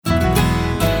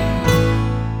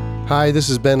Hi, this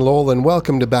is Ben Lowell, and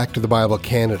welcome to Back to the Bible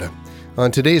Canada. On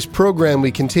today's program,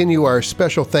 we continue our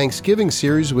special Thanksgiving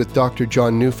series with Dr.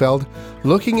 John Neufeld,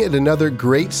 looking at another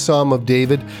great Psalm of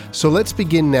David. So let's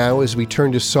begin now as we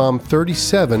turn to Psalm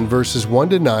 37, verses 1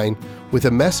 to 9, with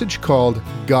a message called,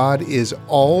 God is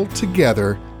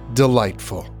Altogether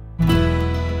Delightful.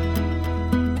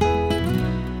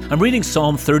 I'm reading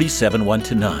Psalm 37, 1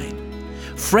 to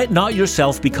 9. Fret not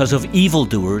yourself because of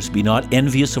evildoers, be not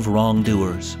envious of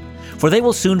wrongdoers. For they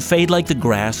will soon fade like the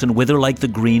grass and wither like the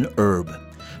green herb.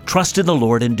 Trust in the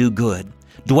Lord and do good.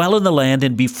 Dwell in the land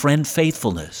and befriend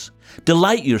faithfulness.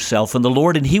 Delight yourself in the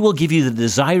Lord, and He will give you the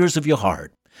desires of your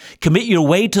heart. Commit your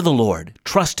way to the Lord.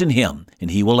 Trust in Him,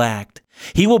 and He will act.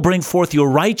 He will bring forth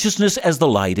your righteousness as the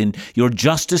light and your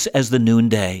justice as the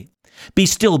noonday. Be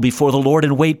still before the Lord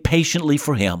and wait patiently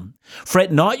for Him.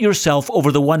 Fret not yourself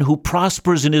over the one who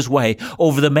prospers in his way,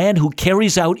 over the man who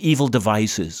carries out evil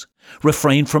devices.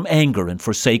 Refrain from anger and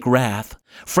forsake wrath.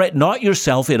 Fret not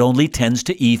yourself, it only tends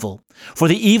to evil. For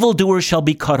the evildoer shall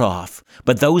be cut off,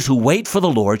 but those who wait for the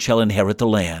Lord shall inherit the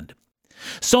land.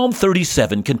 Psalm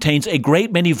 37 contains a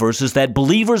great many verses that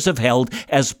believers have held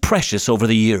as precious over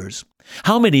the years.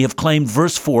 How many have claimed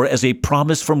verse 4 as a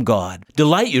promise from God?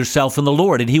 Delight yourself in the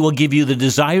Lord, and He will give you the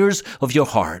desires of your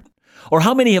heart. Or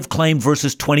how many have claimed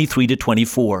verses 23 to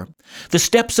 24? The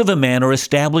steps of a man are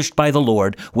established by the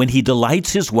Lord when he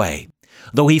delights his way.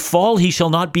 Though he fall, he shall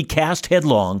not be cast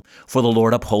headlong, for the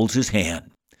Lord upholds his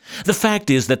hand. The fact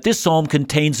is that this psalm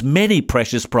contains many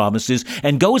precious promises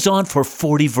and goes on for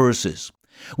 40 verses.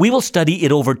 We will study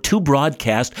it over 2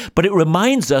 broadcasts, but it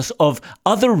reminds us of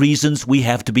other reasons we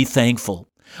have to be thankful.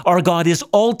 Our God is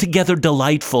altogether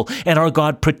delightful, and our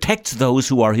God protects those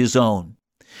who are His own.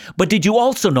 But did you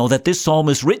also know that this psalm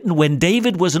is written when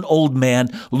David was an old man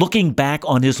looking back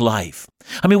on his life?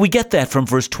 We get that from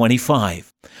verse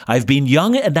 25. I've been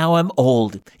young and now I'm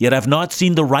old, yet I've not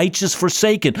seen the righteous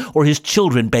forsaken or his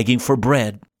children begging for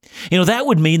bread. That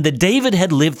would mean that David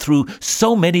had lived through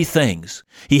so many things.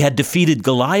 He had defeated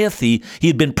Goliath, he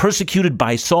had been persecuted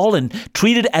by Saul and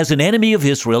treated as an enemy of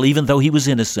Israel even though he was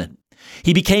innocent.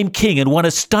 He became king and won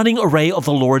a stunning array of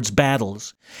the Lord's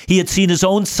battles. He had seen his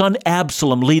own son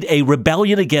Absalom lead a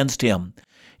rebellion against him.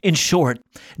 In short,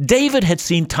 David had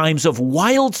seen times of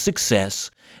wild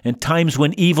success and times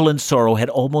when evil and sorrow had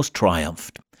almost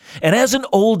triumphed. And as an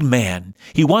old man,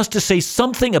 he wants to say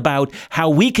something about how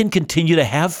we can continue to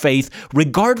have faith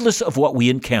regardless of what we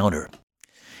encounter.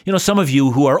 Some of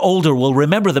you who are older will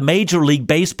remember the Major League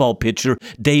Baseball pitcher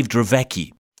Dave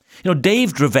Dravecky.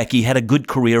 Dave Dravecky had a good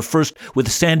career, first with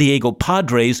the San Diego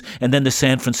Padres and then the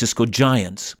San Francisco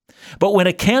Giants. But when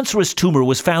a cancerous tumor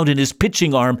was found in his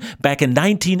pitching arm back in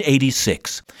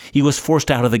 1986, he was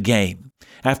forced out of the game.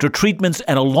 After treatments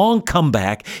and a long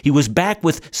comeback, he was back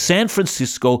with San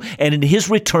Francisco, and in his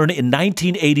return in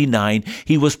 1989,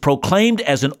 he was proclaimed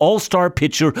as an all-star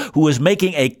pitcher who was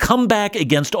making a comeback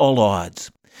against all odds.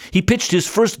 He pitched his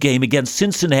first game against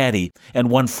Cincinnati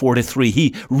and won 4-3.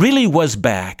 He really was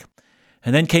back.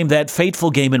 And then came that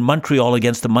fateful game in Montreal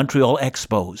against the Montreal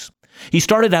Expos. He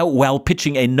started out well,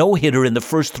 pitching a no-hitter in the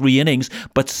first 3 innings,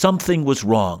 but something was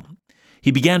wrong.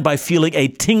 He began by feeling a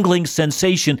tingling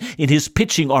sensation in his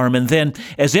pitching arm, and then,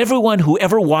 as everyone who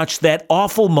ever watched that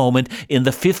awful moment in the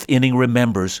 5th inning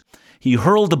remembers, he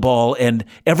hurled the ball and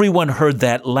everyone heard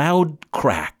that loud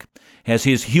crack as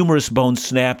his humerus bone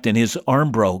snapped and his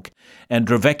arm broke, and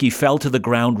Dravecky fell to the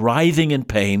ground writhing in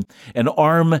pain, an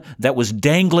arm that was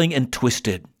dangling and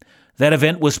twisted. That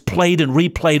event was played and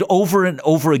replayed over and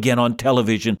over again on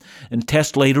television, and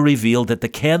tests later revealed that the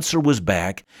cancer was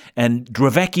back, and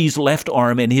Dravecky's left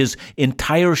arm and his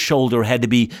entire shoulder had to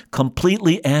be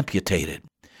completely amputated.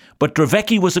 But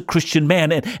Dravecky was a Christian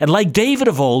man, and like David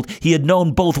of old, he had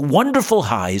known both wonderful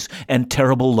highs and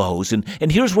terrible lows.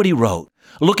 And here's what he wrote.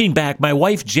 Looking back, my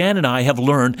wife Jan and I have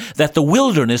learned that the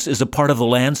wilderness is a part of the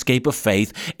landscape of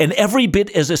faith, and every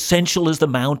bit as essential as the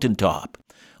mountaintop.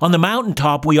 On the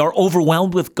mountaintop, we are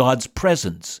overwhelmed with God's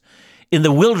presence. In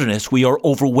the wilderness, we are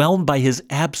overwhelmed by His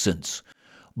absence.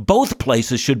 Both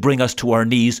places should bring us to our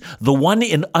knees, the one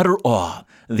in utter awe,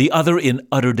 the other in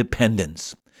utter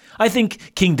dependence. I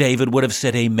think King David would have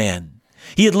said amen.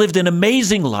 He had lived an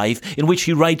amazing life in which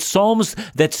he writes psalms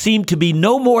that seem to be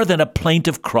no more than a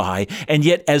plaintive cry, and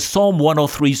yet, as Psalm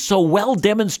 103 so well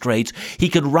demonstrates, he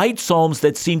could write psalms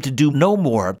that seem to do no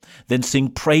more than sing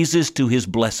praises to his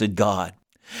blessed God.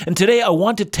 And today I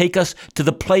want to take us to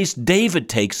the place David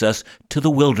takes us, to the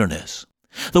wilderness.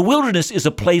 The wilderness is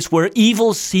a place where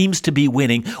evil seems to be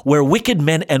winning, where wicked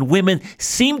men and women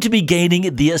seem to be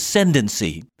gaining the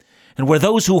ascendancy, and where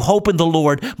those who hope in the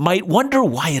Lord might wonder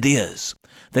why it is.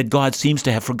 that God seems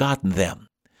to have forgotten them.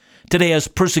 Today, as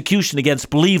persecution against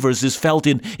believers is felt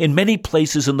in many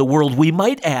places in the world, we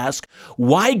might ask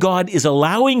why God is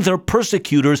allowing their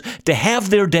persecutors to have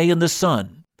their day in the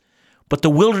sun. But the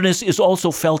wilderness is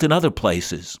also felt in other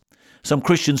places. Some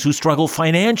Christians who struggle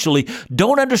financially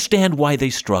don't understand why they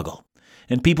struggle.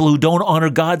 And people who don't honor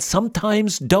God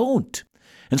sometimes don't.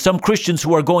 And some Christians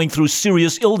who are going through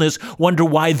serious illness wonder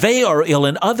why they are ill,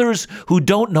 and others who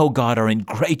don't know God are in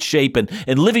great shape and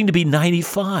living to be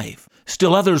 95.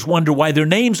 Still others wonder why their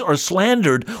names are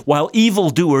slandered while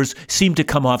evildoers seem to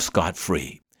come off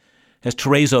scot-free. As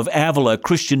Teresa of Avila, a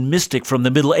Christian mystic from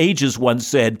the Middle Ages, once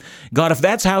said, "God, if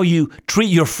that's how you treat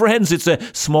your friends, it's a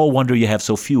small wonder you have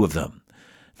so few of them."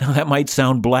 Now that might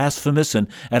sound blasphemous, and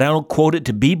I don't quote it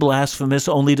to be blasphemous,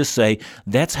 only to say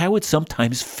that's how it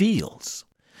sometimes feels.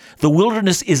 The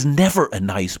wilderness is never a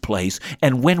nice place,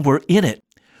 and when we're in it,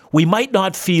 we might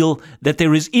not feel that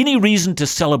there is any reason to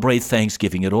celebrate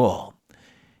Thanksgiving at all.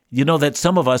 You know that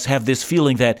some of us have this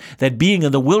feeling that being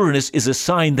in the wilderness is a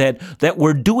sign that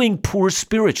we're doing poor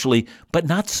spiritually, but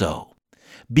not so.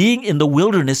 Being in the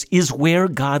wilderness is where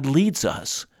God leads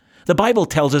us. The Bible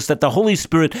tells us that the Holy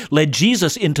Spirit led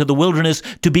Jesus into the wilderness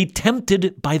to be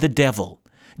tempted by the devil.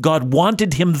 God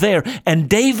wanted him there, and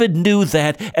David knew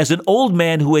that as an old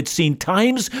man who had seen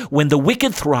times when the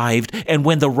wicked thrived and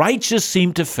when the righteous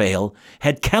seemed to fail,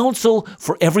 had counsel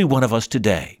for every one of us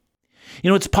today. You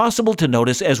know, it's possible to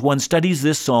notice as one studies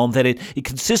this psalm that it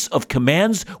consists of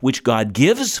commands which God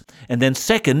gives, and then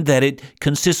second, that it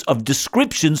consists of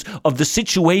descriptions of the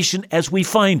situation as we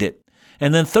find it.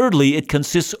 And then thirdly, it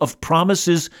consists of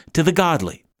promises to the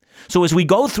godly. So as we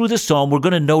go through the psalm, we're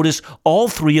going to notice all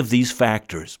three of these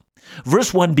factors.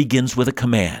 Verse 1 begins with a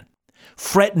command.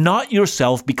 Fret not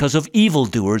yourself because of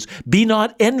evildoers. Be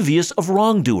not envious of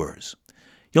wrongdoers.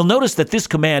 You'll notice that this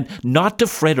command not to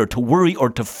fret or to worry or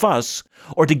to fuss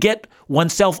or to get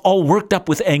oneself all worked up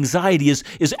with anxiety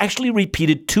is actually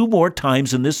repeated 2 more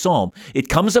times in this psalm. It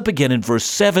comes up again in verse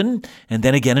 7 and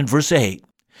then again in verse 8.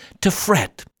 To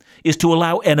fret is to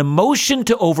allow an emotion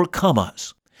to overcome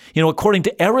us. You know, according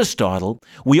to Aristotle,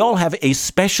 we all have a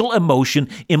special emotion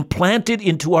implanted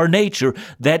into our nature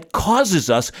that causes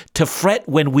us to fret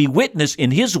when we witness,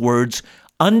 in his words,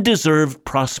 undeserved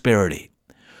prosperity.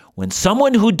 When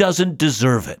someone who doesn't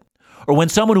deserve it, or when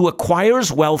someone who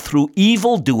acquires wealth through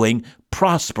evil doing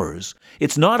prospers,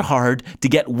 it's not hard to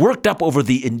get worked up over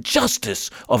the injustice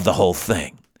of the whole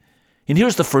thing. And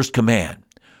here's the first command.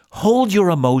 Hold your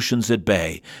emotions at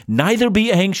bay. Neither be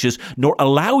anxious, nor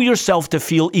allow yourself to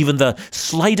feel even the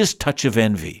slightest touch of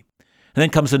envy. And then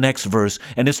comes the next verse,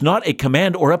 and it's not a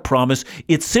command or a promise.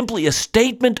 It's simply a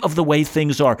statement of the way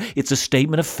things are. It's a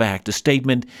statement of fact, a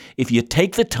statement, if you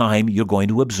take the time, you're going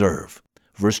to observe.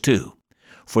 Verse 2,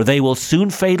 for they will soon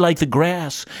fade like the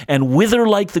grass and wither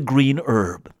like the green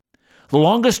herb. The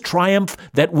longest triumph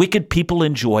that wicked people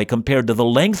enjoy compared to the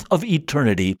length of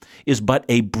eternity is but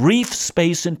a brief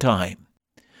space in time.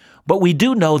 But we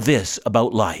do know this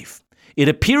about life. It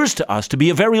appears to us to be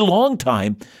a very long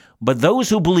time, but those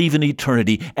who believe in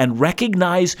eternity and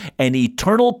recognize an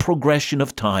eternal progression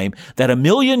of time, that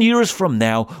 1,000,000 years from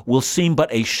now will seem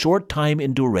but a short time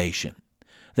in duration.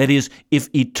 That is, if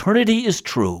eternity is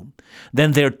true,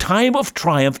 then their time of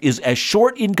triumph is as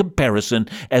short in comparison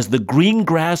as the green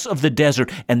grass of the desert,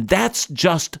 and that's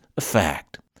just a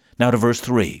fact. Now to verse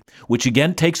 3, which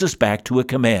again takes us back to a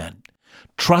command.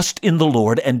 Trust in the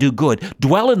Lord and do good.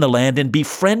 Dwell in the land and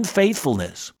befriend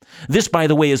faithfulness. This, by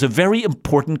the way, is a very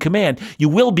important command. You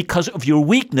will, because of your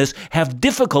weakness, have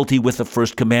difficulty with the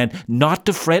first command, not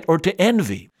to fret or to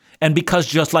envy. And because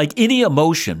just like any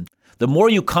emotion, the more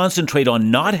you concentrate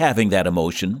on not having that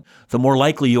emotion, the more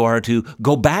likely you are to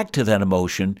go back to that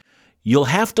emotion. You'll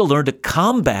have to learn to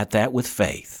combat that with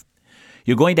faith.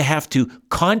 You're going to have to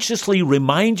consciously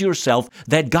remind yourself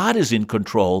that God is in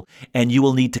control, and you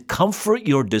will need to comfort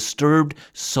your disturbed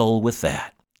soul with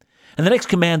that. And the next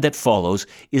command that follows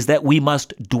is that we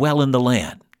must dwell in the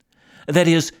land. That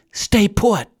is, stay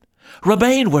put.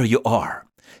 Remain where you are.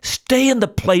 Stay in the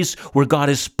place where God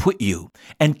has put you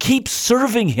and keep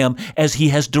serving Him as He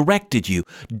has directed you.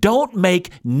 Don't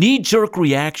make knee-jerk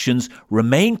reactions.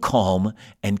 Remain calm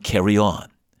and carry on.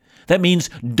 That means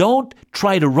don't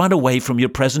try to run away from your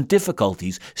present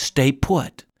difficulties. Stay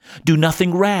put. Do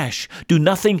nothing rash. Do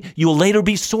nothing you'll later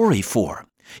be sorry for.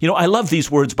 You know, I love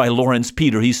these words by Lawrence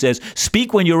Peter. He says,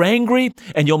 speak when you're angry,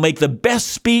 and you'll make the best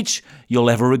speech you'll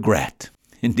ever regret.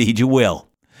 Indeed, you will.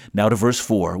 Now to verse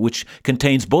 4, which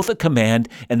contains both a command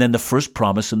and then the first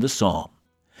promise in the psalm.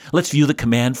 Let's view the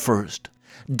command first.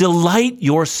 Delight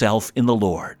yourself in the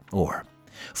Lord, or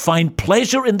find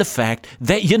pleasure in the fact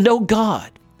that you know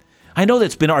God. I know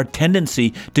that's been our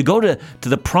tendency to go to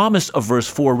the promise of verse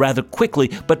 4 rather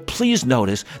quickly, but please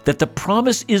notice that the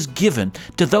promise is given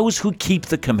to those who keep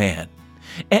the command.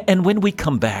 And when we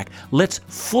come back, let's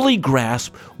fully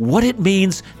grasp what it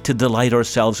means to delight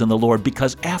ourselves in the Lord,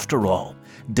 because after all,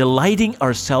 delighting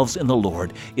ourselves in the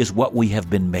Lord is what we have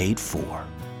been made for.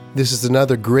 This is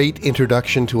another great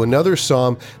introduction to another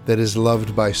psalm that is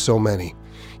loved by so many.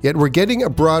 Yet we're getting a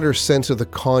broader sense of the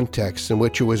context in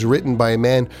which it was written by a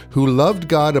man who loved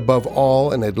God above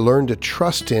all and had learned to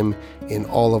trust Him in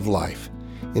all of life.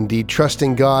 Indeed,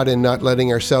 trusting God and not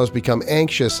letting ourselves become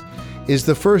anxious is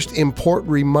the first important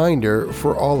reminder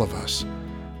for all of us.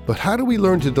 But how do we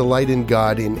learn to delight in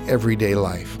God in everyday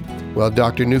life? Well,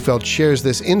 Dr. Neufeld shares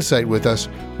this insight with us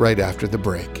right after the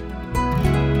break.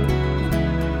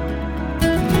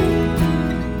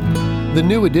 The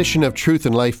new edition of Truth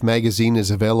and Life magazine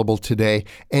is available today,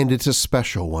 and it's a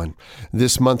special one.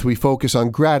 This month we focus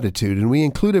on gratitude, and we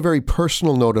include a very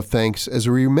personal note of thanks as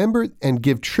we remember and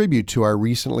give tribute to our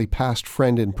recently passed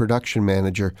friend and production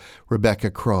manager,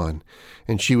 Rebecca Cron.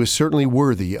 And she was certainly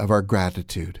worthy of our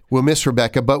gratitude. We'll miss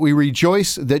Rebecca, but we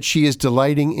rejoice that she is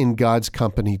delighting in God's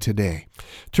company today.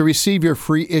 To receive your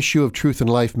free issue of Truth and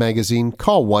Life magazine,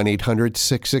 call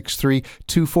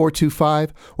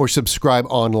 1-800-663-2425 or subscribe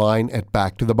online at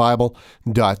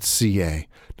backtothebible.ca.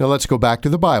 Now let's go back to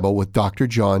the Bible with Dr.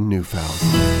 John Neufeld.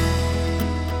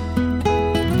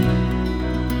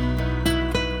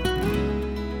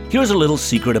 Here's a little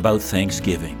secret about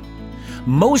Thanksgiving.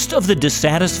 Most of the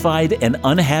dissatisfied and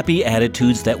unhappy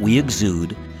attitudes that we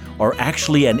exude are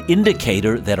actually an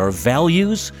indicator that our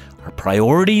values, our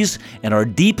priorities, and our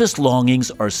deepest longings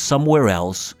are somewhere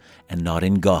else and not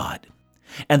in God.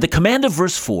 And the command of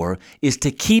verse 4 is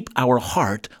to keep our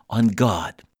heart on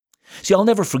God. See, I'll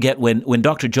never forget when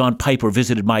Dr. John Piper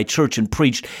visited my church and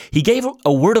preached, he gave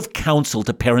a word of counsel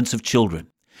to parents of children.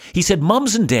 He said,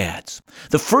 "Moms and dads,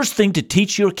 the first thing to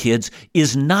teach your kids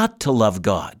is not to love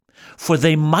God, for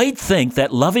they might think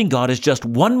that loving God is just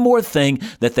one more thing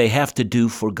that they have to do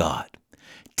for God.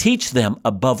 Teach them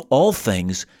above all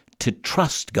things to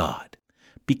trust God.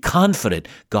 Be confident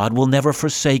God will never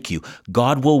forsake you.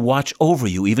 God will watch over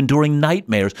you even during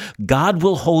nightmares. God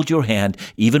will hold your hand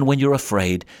even when you're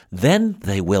afraid. Then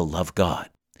they will love God."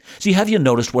 See, have you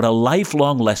noticed what a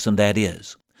lifelong lesson that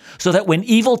is? So that when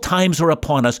evil times are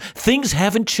upon us, things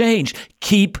haven't changed.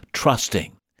 Keep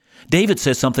trusting. David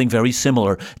says something very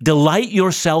similar. Delight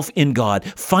yourself in God.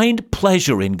 Find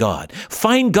pleasure in God.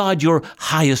 Find God your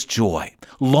highest joy.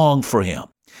 Long for Him.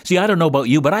 See, I don't know about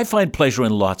you, but I find pleasure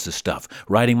in lots of stuff.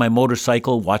 Riding my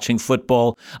motorcycle, watching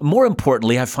football. More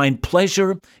importantly, I find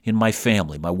pleasure in my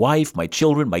family, my wife, my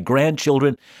children, my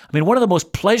grandchildren. I mean, one of the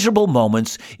most pleasurable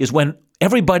moments is when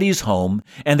everybody's home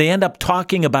and they end up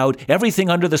talking about everything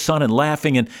under the sun and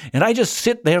laughing, and I just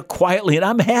sit there quietly and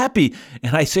I'm happy.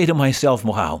 And I say to myself,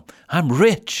 wow, I'm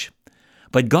rich.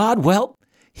 But God, well,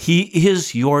 He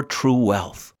is your true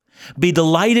wealth. Be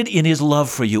delighted in His love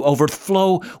for you.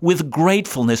 Overflow with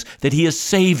gratefulness that He has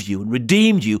saved you and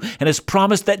redeemed you and has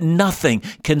promised that nothing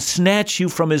can snatch you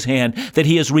from His hand, that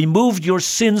He has removed your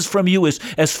sins from you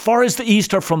as far as the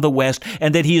east are from the west,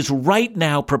 and that He is right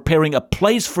now preparing a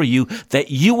place for you that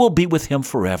you will be with Him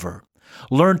forever.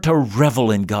 Learn to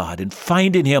revel in God and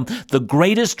find in Him the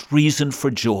greatest reason for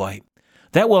joy.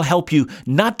 That will help you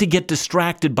not to get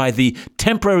distracted by the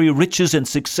temporary riches and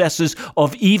successes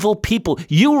of evil people.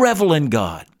 You revel in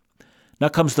God. Now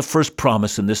comes the first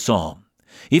promise in this psalm.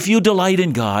 If you delight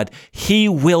in God, He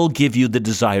will give you the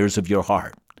desires of your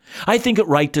heart. I think it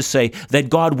right to say that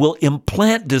God will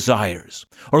implant desires,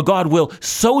 or God will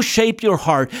so shape your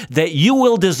heart that you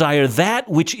will desire that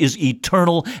which is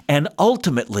eternal and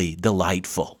ultimately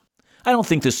delightful. I don't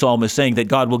think the psalm is saying that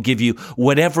God will give you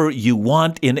whatever you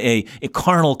want in a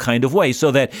carnal kind of way, so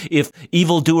that if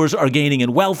evildoers are gaining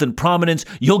in wealth and prominence,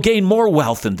 you'll gain more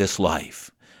wealth in this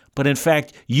life. But in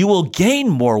fact, you will gain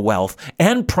more wealth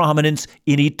and prominence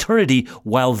in eternity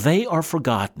while they are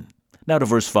forgotten. Now to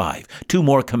verse 5, 2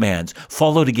 more commands,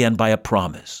 followed again by a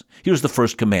promise. Here's the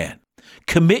first command.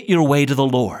 Commit your way to the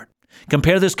Lord.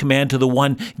 Compare this command to the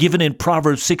one given in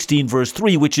Proverbs 16, verse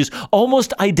 3, which is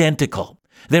almost identical.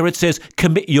 There it says,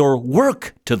 commit your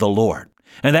work to the Lord.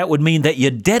 And that would mean that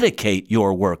you dedicate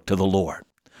your work to the Lord.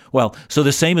 Well, so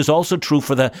the same is also true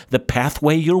for the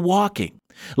pathway you're walking.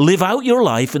 Live out your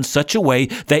life in such a way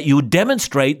that you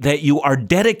demonstrate that you are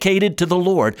dedicated to the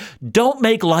Lord. Don't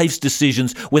make life's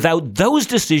decisions without those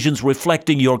decisions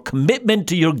reflecting your commitment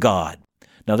to your God.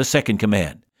 Now the second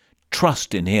command,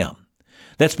 trust in Him.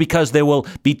 That's because there will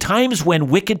be times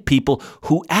when wicked people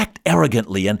who act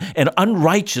arrogantly and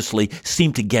unrighteously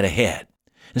seem to get ahead.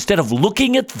 Instead of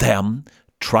looking at them,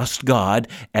 trust God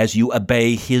as you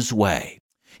obey His way.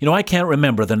 I can't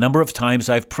remember the number of times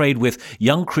I've prayed with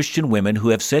young Christian women who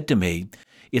have said to me,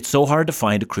 "It's so hard to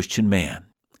find a Christian man."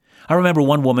 I remember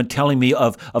one woman telling me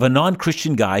of a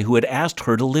non-Christian guy who had asked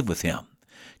her to live with him.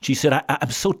 She said,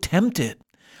 I'm so tempted.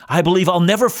 I believe I'll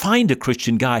never find a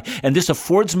Christian guy, and this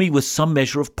affords me with some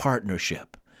measure of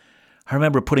partnership. I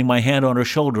remember putting my hand on her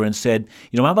shoulder and said,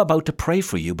 I'm about to pray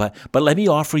for you, but let me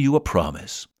offer you a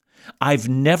promise. I've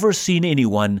never seen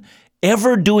anyone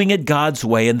ever doing it God's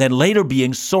way and then later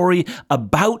being sorry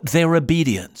about their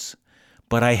obedience.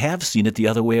 But I have seen it the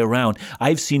other way around.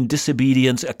 I've seen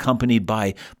disobedience accompanied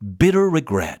by bitter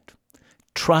regret.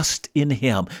 Trust in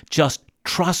Him. Just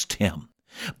trust Him.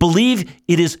 Believe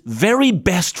it is very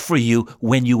best for you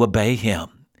when you obey Him.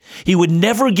 He would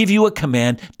never give you a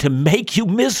command to make you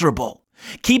miserable.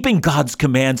 Keeping God's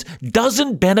commands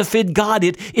doesn't benefit God.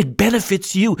 It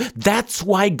benefits you. That's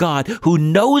why God, who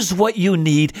knows what you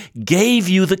need, gave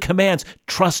you the commands.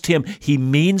 Trust Him. He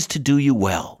means to do you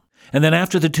well. And then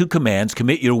after the two commands,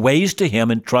 commit your ways to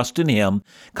Him and trust in Him,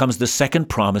 comes the second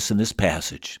promise in this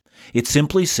passage. It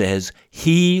simply says,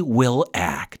 He will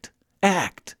act.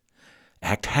 Act.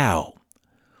 Act how?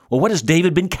 Well, what has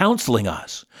David been counseling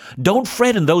us? Don't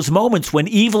fret in those moments when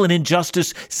evil and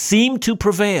injustice seem to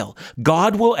prevail.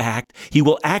 God will act. He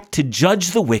will act to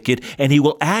judge the wicked, and He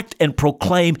will act and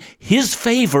proclaim His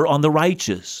favor on the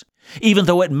righteous. Even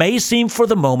though it may seem for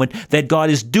the moment that God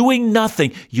is doing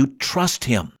nothing, you trust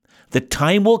Him. The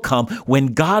time will come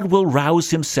when God will rouse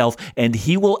Himself, and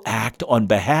He will act on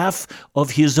behalf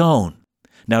of His own.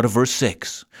 Now to verse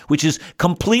 6, which is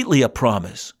completely a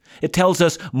promise. It tells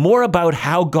us more about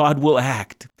how God will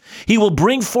act. He will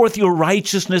bring forth your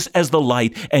righteousness as the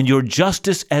light and your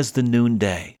justice as the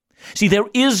noonday. See, there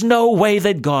is no way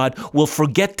that God will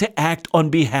forget to act on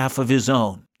behalf of His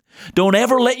own. Don't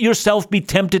ever let yourself be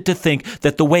tempted to think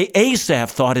that the way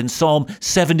Asaph thought in Psalm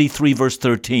 73, verse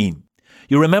 13.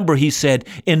 You remember he said,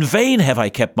 "In vain have I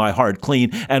kept my heart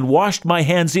clean and washed my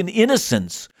hands in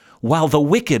innocence, while the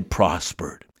wicked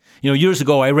prospered." Years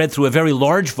ago, I read through a very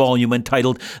large volume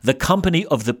entitled The Company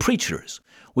of the Preachers,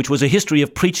 which was a history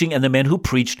of preaching and the men who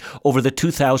preached over the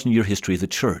 2,000-year history of the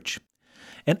church.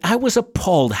 And I was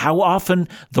appalled how often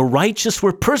the righteous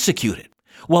were persecuted,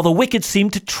 while the wicked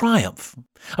seemed to triumph.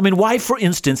 Why, for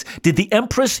instance, did the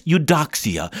Empress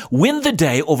Eudoxia win the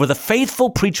day over the faithful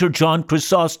preacher John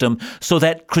Chrysostom so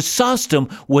that Chrysostom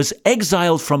was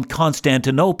exiled from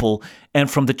Constantinople and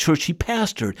from the church he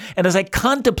pastored? And as I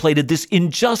contemplated this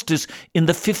injustice in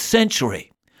the 5th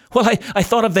century, I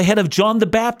thought of the head of John the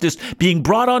Baptist being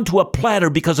brought onto a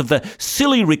platter because of the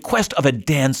silly request of a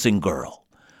dancing girl.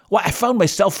 I found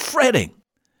myself fretting.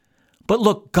 But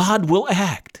look, God will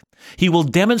act. He will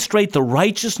demonstrate the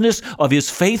righteousness of His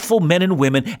faithful men and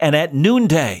women, and at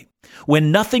noonday,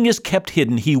 when nothing is kept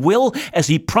hidden, He will, as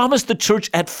He promised the church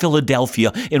at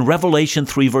Philadelphia in Revelation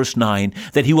 3, verse 9,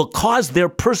 that He will cause their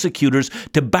persecutors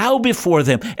to bow before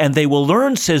them, and they will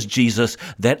learn, says Jesus,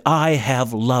 that I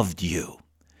have loved you.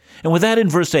 And with that in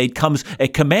verse 8 comes a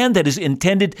command that is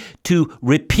intended to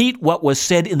repeat what was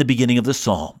said in the beginning of the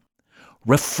psalm.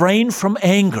 Refrain from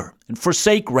anger and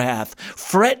forsake wrath.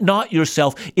 Fret not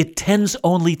yourself. It tends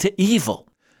only to evil.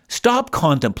 Stop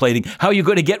contemplating how you're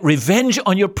going to get revenge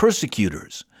on your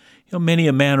persecutors. Many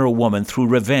a man or woman through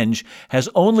revenge has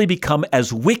only become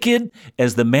as wicked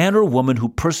as the man or woman who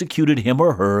persecuted him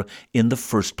or her in the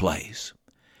first place.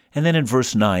 And then in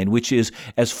verse 9, which is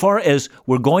as far as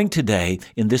we're going today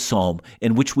in this psalm,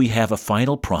 in which we have a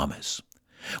final promise.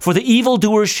 For the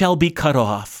evildoers shall be cut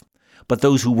off, but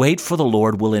those who wait for the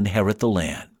Lord will inherit the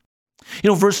land.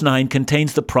 Verse 9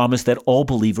 contains the promise that all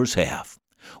believers have.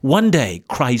 One day,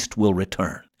 Christ will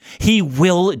return. He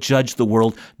will judge the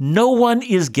world. No one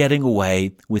is getting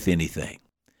away with anything.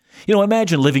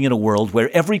 Imagine living in a world where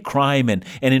every crime and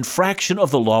infraction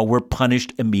of the law were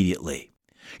punished immediately.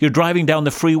 You're driving down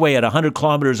the freeway at 100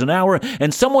 kilometers an hour,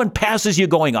 and someone passes you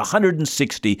going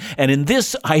 160. And in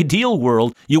this ideal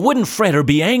world, you wouldn't fret or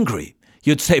be angry.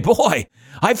 You'd say, boy,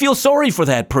 I feel sorry for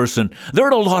that person. They're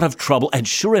in a lot of trouble. And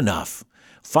sure enough,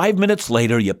 5 minutes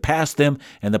later, you pass them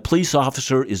and the police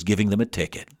officer is giving them a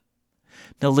ticket.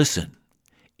 Now listen,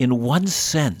 in one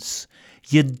sense,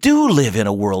 you do live in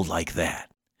a world like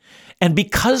that. And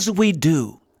because we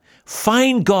do,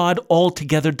 find God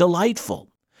altogether delightful.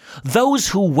 Those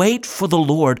who wait for the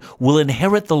Lord will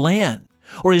inherit the land.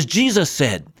 Or as Jesus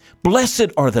said, blessed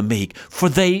are the meek, for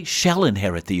they shall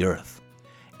inherit the earth.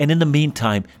 And in the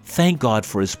meantime, thank God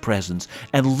for His presence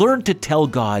and learn to tell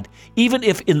God, even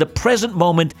if in the present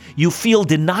moment you feel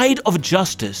denied of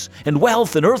justice and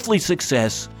wealth and earthly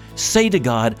success, say to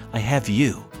God, I have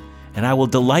you, and I will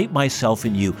delight myself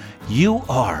in you. You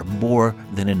are more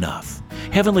than enough.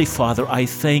 Heavenly Father, I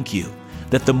thank you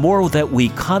that the more that we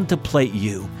contemplate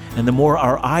you and the more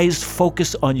our eyes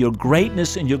focus on your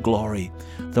greatness and your glory,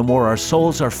 the more our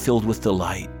souls are filled with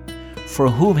delight. For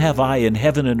whom have I in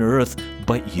heaven and earth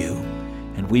but you?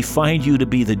 And we find you to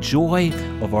be the joy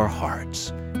of our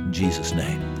hearts. In Jesus'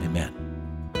 name, amen.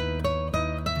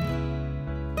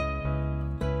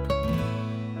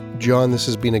 John, this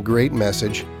has been a great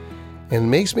message, and it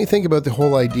makes me think about the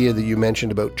whole idea that you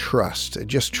mentioned about trust,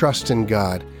 just trust in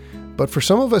God. But for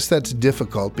some of us, that's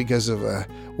difficult because of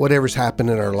whatever's happened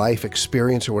in our life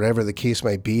experience or whatever the case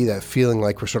might be, that feeling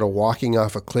like we're sort of walking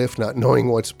off a cliff, not knowing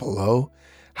what's below.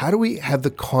 How do we have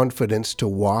the confidence to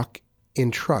walk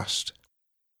in trust?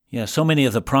 Yeah, so many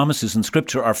of the promises in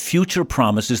Scripture are future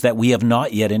promises that we have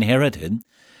not yet inherited,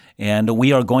 and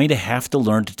we are going to have to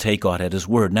learn to take God at His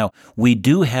word. Now, we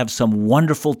do have some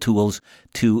wonderful tools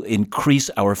to increase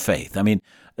our faith. I mean,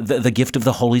 the gift of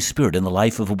the Holy Spirit in the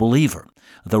life of a believer,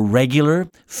 the regular,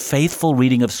 faithful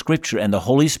reading of Scripture, and the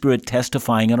Holy Spirit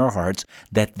testifying in our hearts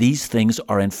that these things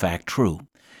are in fact true.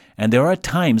 And there are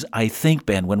times, I think,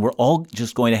 Ben, when we're all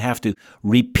just going to have to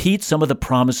repeat some of the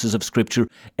promises of Scripture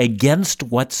against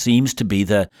what seems to be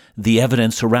the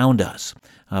evidence around us.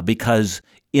 Because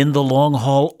in the long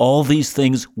haul, all these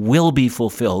things will be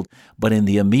fulfilled. But in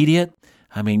the immediate,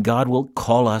 God will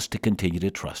call us to continue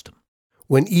to trust Him.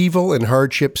 When evil and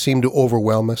hardship seem to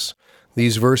overwhelm us,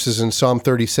 these verses in Psalm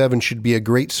 37 should be a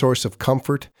great source of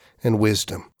comfort and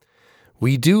wisdom.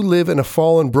 We do live in a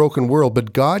fallen, broken world,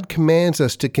 but God commands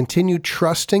us to continue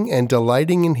trusting and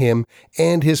delighting in Him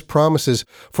and His promises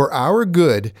for our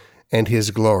good and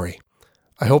His glory.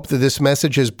 I hope that this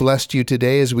message has blessed you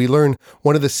today as we learn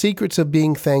one of the secrets of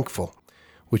being thankful,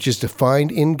 which is to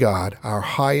find in God our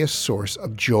highest source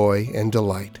of joy and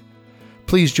delight.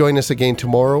 Please join us again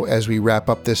tomorrow as we wrap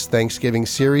up this Thanksgiving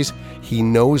series, He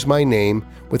Knows My Name,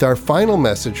 with our final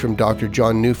message from Dr.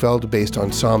 John Neufeld based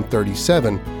on Psalm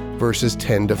 37, verses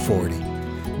 10 to 40.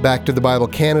 Back to the Bible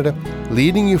Canada,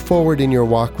 leading you forward in your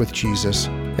walk with Jesus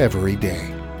every day.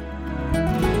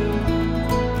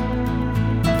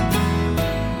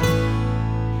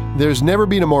 There's never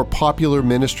been a more popular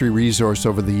ministry resource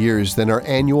over the years than our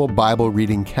annual Bible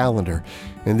reading calendar,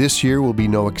 and this year will be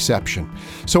no exception.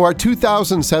 So our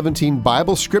 2017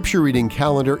 Bible scripture reading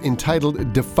calendar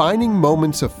entitled Defining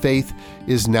Moments of Faith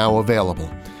is now available.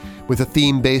 With a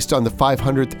theme based on the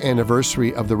 500th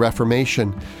anniversary of the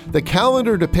Reformation, the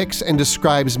calendar depicts and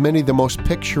describes many of the most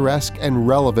picturesque and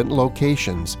relevant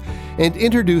locations, and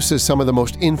introduces some of the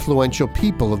most influential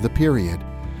people of the period.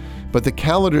 But the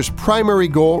calendar's primary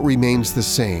goal remains the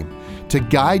same: to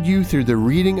guide you through the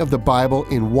reading of the Bible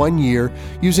in 1 year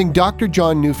using Dr.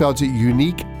 John Neufeld's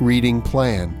unique reading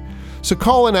plan. So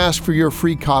call and ask for your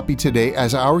free copy today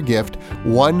as our gift,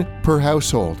 one per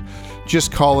household.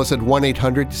 Just call us at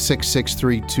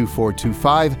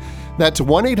 1-800-663-2425. That's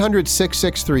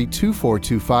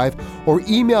 1-800-663-2425, or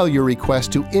email your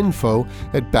request to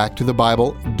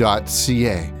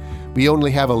info@backtothebible.ca. We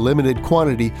only have a limited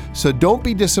quantity, so don't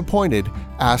be disappointed.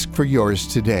 Ask for yours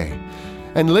today.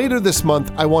 And later this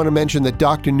month, I want to mention that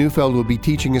Dr. Neufeld will be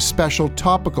teaching a special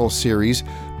topical series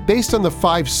based on the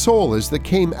 5 solas that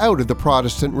came out of the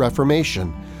Protestant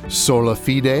Reformation: sola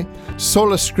fide,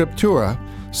 sola scriptura,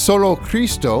 solo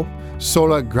Christo,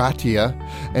 sola gratia,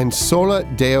 and sola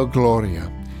Deo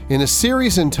gloria, in a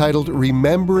series entitled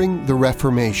Remembering the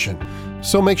Reformation.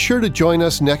 So make sure to join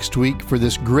us next week for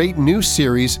this great new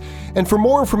series. And for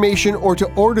more information or to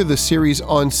order the series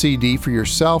on CD for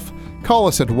yourself, call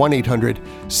us at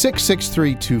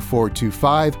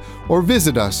 1-800-663-2425 or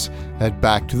visit us at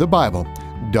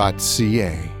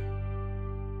backtothebible.ca.